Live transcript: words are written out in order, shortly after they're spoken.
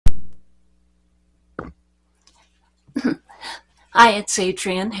Hi, it's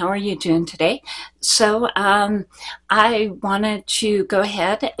Adrienne. How are you doing today? I wanted to go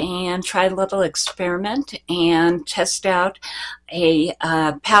ahead and try a little experiment and test out a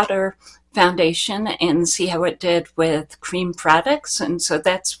powder foundation and see how it did with cream products. And so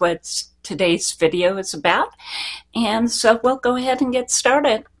that's what today's video is about. And so we'll go ahead and get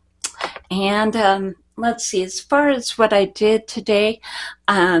started. And let's see, as far as what I did today,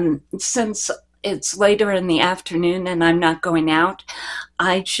 since it's later in the afternoon and I'm not going out,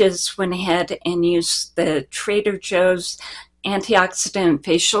 I just went ahead and used the Trader Joe's antioxidant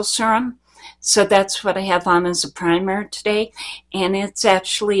facial serum. So that's what I have on as a primer today. And it's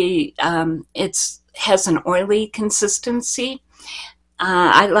actually, it's has an oily consistency.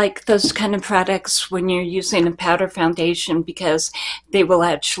 I like those kind of products when you're using a powder foundation because they will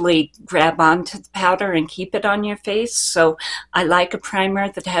actually grab onto the powder and keep it on your face. So I like a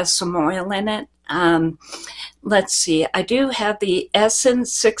primer that has some oil in it. Let's see, I do have the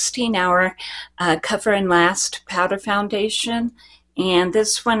Essence 16-Hour Cover and Last Powder Foundation, and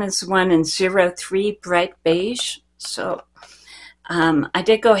this one is one in 03 Bright Beige. So I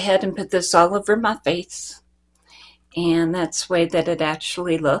did go ahead and put this all over my face, and that's the way that it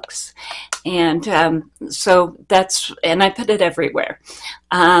actually looks. And and I put it everywhere.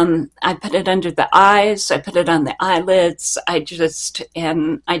 I put it under the eyes, I put it on the eyelids,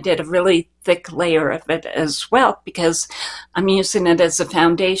 and I did a really thick layer of it as well because I'm using it as a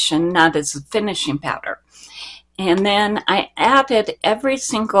foundation, not as a finishing powder. And then I added every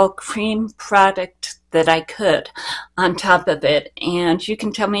single cream product that I could on top of it. And you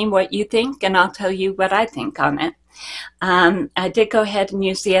can tell me what you think, and I'll tell you what I think on it. I did go ahead and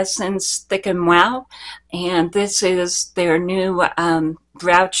use the EssenceThick and Wow, and this is their new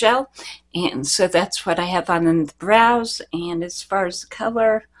brow gel, and so that's what I have on in the brows. And as far as the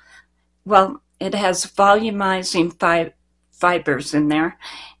color, well, it has volumizing fibers in there,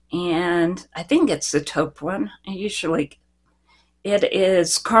 and I think it's the taupe one. It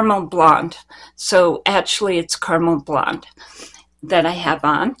is caramel blonde, so actually it's caramel blonde that I have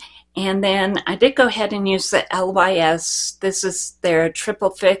on. And then I did go ahead and use the LYS. This is their Triple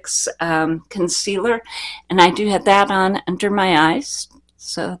Fix concealer, and I do have that on under my eyes.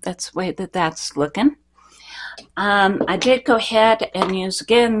 So that's the way that that's looking. I did go ahead and use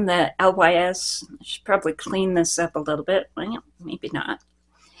again the LYS. I should probably clean this up a little bit. Well, maybe not.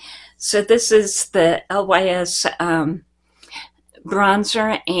 So this is the LYS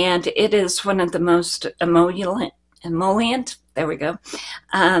bronzer, and it is one of the most emollient, there we go,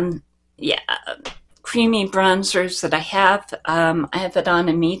 yeah, creamy bronzers that I have. I have it on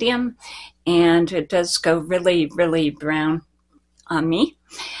a medium, and it does go really, really brown on me.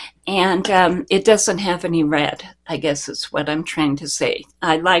 And it doesn't have any red, I guess is what I'm trying to say.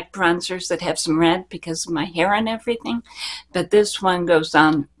 I like bronzers that have some red because of my hair and everything, but this one goes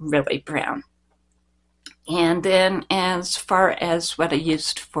on really brown. And then as far as what I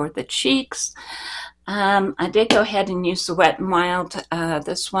used for the cheeks, I did go ahead and use the WetnWild.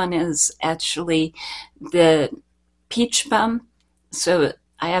 This one is actually the Peach Bum, so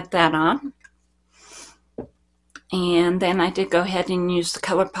I have that on. And then I did go ahead and use the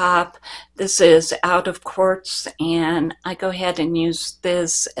Colourpop. This is out of Quartz, and I go ahead and use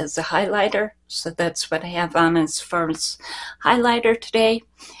this as a highlighter. So that's what I have on as far as highlighter today.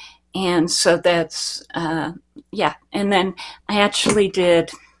 And so that's, yeah. And then I actually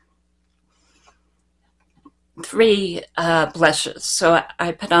did 3 blushes. So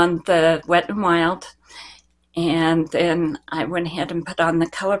I put on the Wet n Wild, and then I went ahead and put on the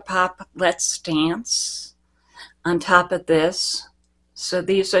Colourpop Let's Dance on top of this. So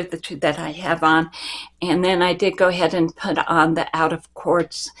these are the 2 that I have on. And then I did go ahead and put on the Out of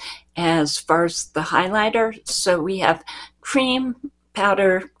Quartz as far as the highlighter. So we have cream,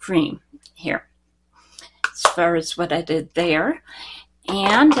 powder, cream here as far as what I did there.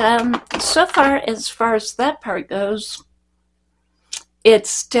 And so far as that part goes,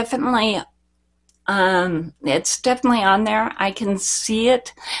 it's definitely on there. I can see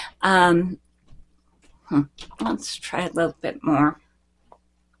it. Let's try a little bit more.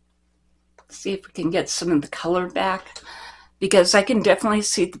 See if we can get some of the color back, because I can definitely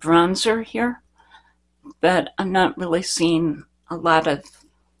see the bronzer here, but I'm not really seeing a lot of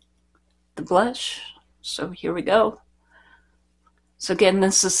the blush. So here we go. So again,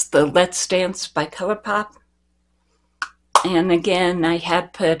 this is the Let's Dance by Colourpop. And again, I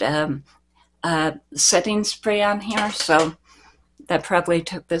had put setting spray on here, so that probably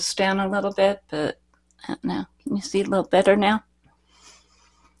took this down a little bit, but I don't know. Can you see a little better now?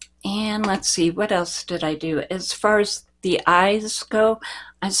 And let's see, what else did I do? As far as the eyes go,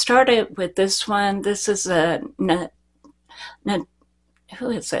 I started with this one. This is a no, who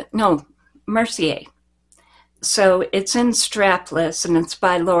is it? No, Mercier. So it's in Strapless, and it's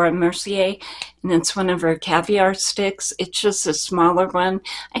by Laura Mercier, and it's one of her caviar sticks. It's just a smaller one.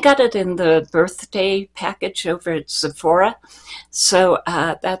 I got it in the birthday package over at Sephora. So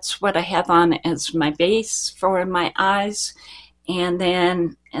that's what I have on as my base for my eyes. And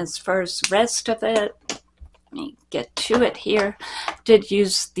then as far as the rest of it, let me get to it here. Did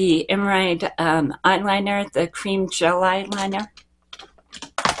use the Emerald eyeliner, the cream gel eyeliner.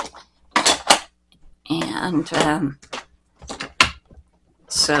 And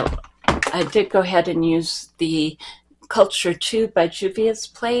so I did go ahead and use the Culture 2 by Juvia's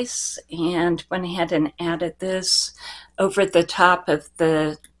Place, and went ahead and added this over the top of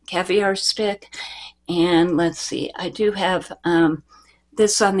the caviar stick. And let's see, I do have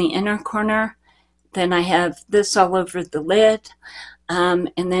this on the inner corner. Then I have this all over the lid,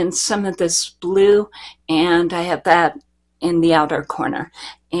 and then some of this blue, and I have that in the outer corner.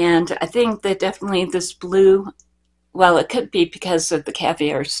 And I think that definitely this blue, well, it could be because of the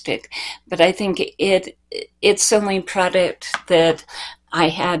caviar stick, but I think it's the only product that I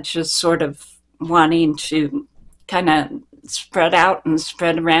had just sort of wanting to kind of spread out and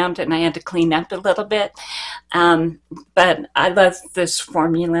spread around, and I had to clean up a little bit. But I love this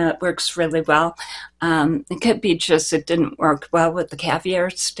formula. It works really well. It could be just it didn't work well with the caviar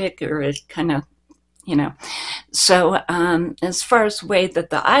stick, or it kind of, you know. So as far as the way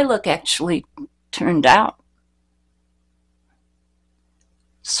that the eye look actually turned out,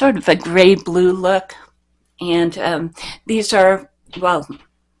 sort of a gray-blue look. And these are, well,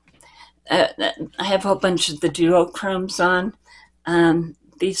 I have a whole bunch of the duochromes on.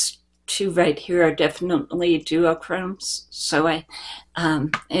 These two right here are definitely duochromes. So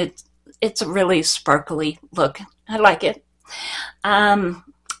it's a really sparkly look. I like it.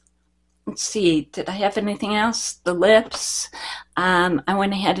 Let's see, did I have anything else? The lips. I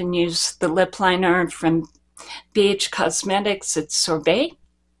went ahead and used the lip liner from Beige Cosmetics. It's Sorbet.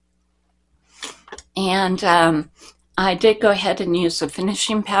 And I did go ahead and use a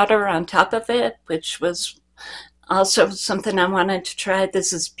finishing powder on top of it, which was also something I wanted to try.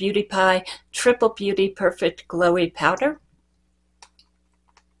 This is Beauty Pie Triple Beauty Perfect Glowy Powder.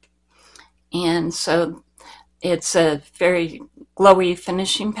 And so it's a very glowy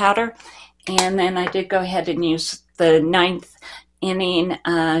finishing powder. And then I did go ahead and use the 9th Inning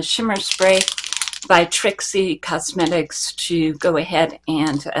Shimmer Spray by Trixie Cosmetics to go ahead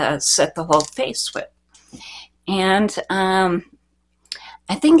and set the whole face with. And I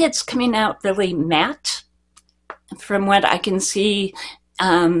think it's coming out really matte. From what I can see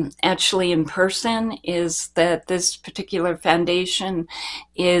actually in person, is that this particular foundation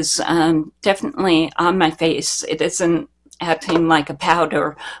is definitely on my face. It isn't acting like a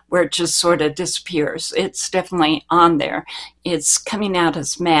powder where it just sort of disappears. It's definitely on there. It's coming out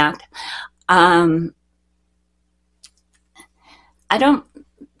as matte. I don't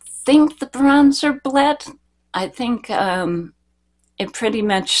think the bronzer bled. I think it pretty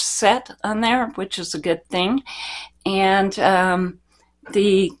much set on there, which is a good thing. And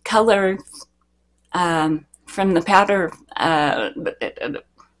the color from the powder,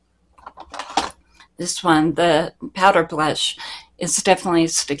 this one, the powder blush, is definitely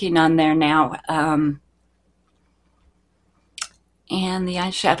sticking on there now. And the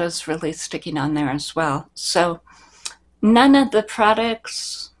eyeshadow's really sticking on there as well. So none of the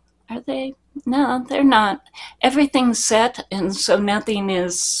products, are they? No, they're not. Everything's set, and so nothing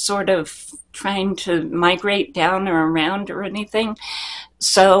is sort of trying to migrate down or around or anything.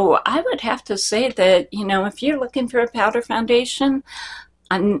 So I would have to say that, you know, if you're looking for a powder foundation,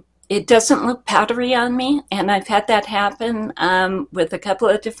 it doesn't look powdery on me, and I've had that happen with a couple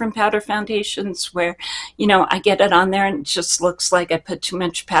of different powder foundations where, you know, I get it on there and it just looks like I put too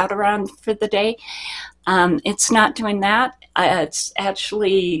much powder on for the day. It's not doing that. It's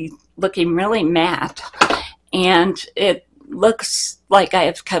actually looking really matte, and it looks like I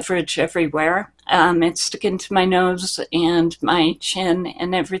have coverage everywhere. It's sticking to my nose and my chin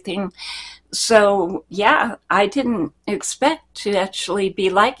and everything. So yeah, I didn't expect to actually be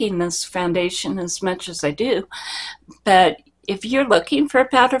liking this foundation as much as I do. But if you're looking for a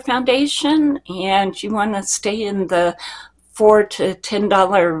powder foundation and you want to stay in the $4 to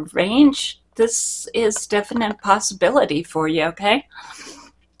 $10 range, this is definite possibility for you, okay?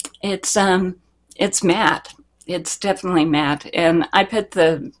 It's matte. It's definitely matte. And I put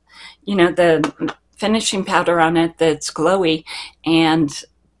the, you know, the finishing powder on it that's glowy, and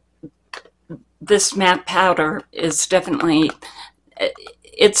this matte powder is definitely,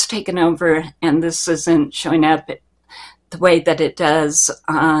 it's taken over, and this isn't showing up the way that it does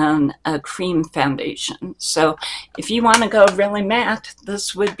on a cream foundation. So if you want to go really matte,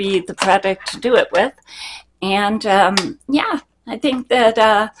 this would be the product to do it with. And yeah, I think that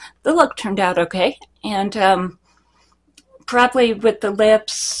the look turned out okay. And probably with the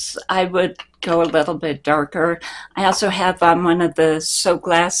lips, I would go a little bit darker. I also have one of the So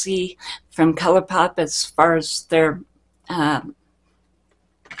Glassy from Colourpop as far as their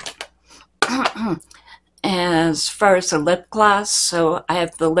as far as the lip gloss. So I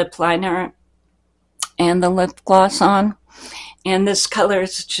have the lip liner and the lip gloss on, and this color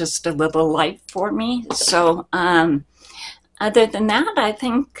is just a little light for me. So other than that, I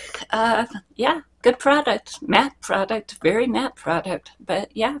think yeah, good product, matte product, very matte product, but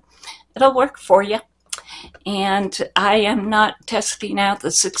yeah, it'll work for you. And I am not testing out the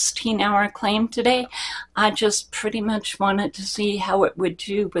 16-hour claim today. I just pretty much wanted to see how it would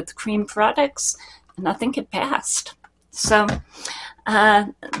do with cream products, and I think it passed. So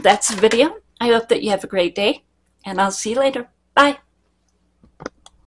that's the video. I hope that you have a great day, and I'll see you later. Bye.